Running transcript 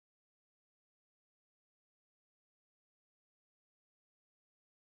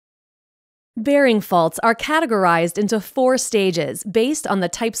Bearing faults are categorized into 4 stages based on the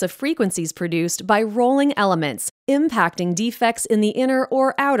types of frequencies produced by rolling elements, impacting defects in the inner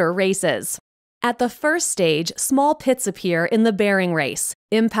or outer races. At the first stage, small pits appear in the bearing race.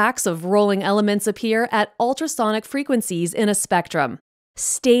 Impacts of rolling elements appear at ultrasonic frequencies in a spectrum.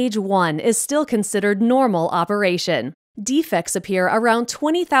 Stage 1 is still considered normal operation. Defects appear around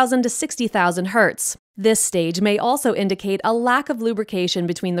 20,000 to 60,000 Hz. This stage may also indicate a lack of lubrication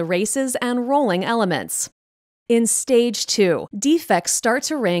between the races and rolling elements. In Stage 2, defects start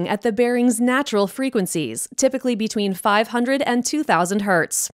to ring at the bearing's natural frequencies, typically between 500 and 2,000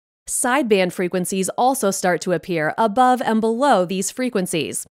 Hz. Sideband frequencies also start to appear above and below these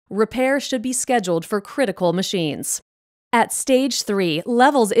frequencies. Repair should be scheduled for critical machines. At Stage 3,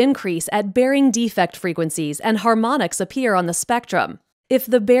 levels increase at bearing defect frequencies and harmonics appear on the spectrum. If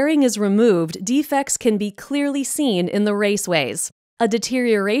the bearing is removed, defects can be clearly seen in the raceways. A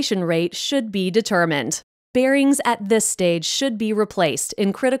deterioration rate should be determined. Bearings at this stage should be replaced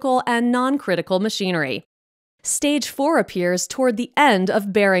in critical and non-critical machinery. Stage 4 appears toward the end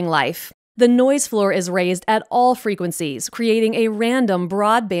of bearing life. The noise floor is raised at all frequencies, creating a random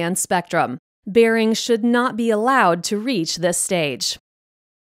broadband spectrum. Bearings should not be allowed to reach this stage.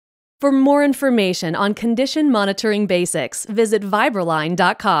 For more information on condition monitoring basics, visit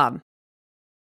Vibraline.com.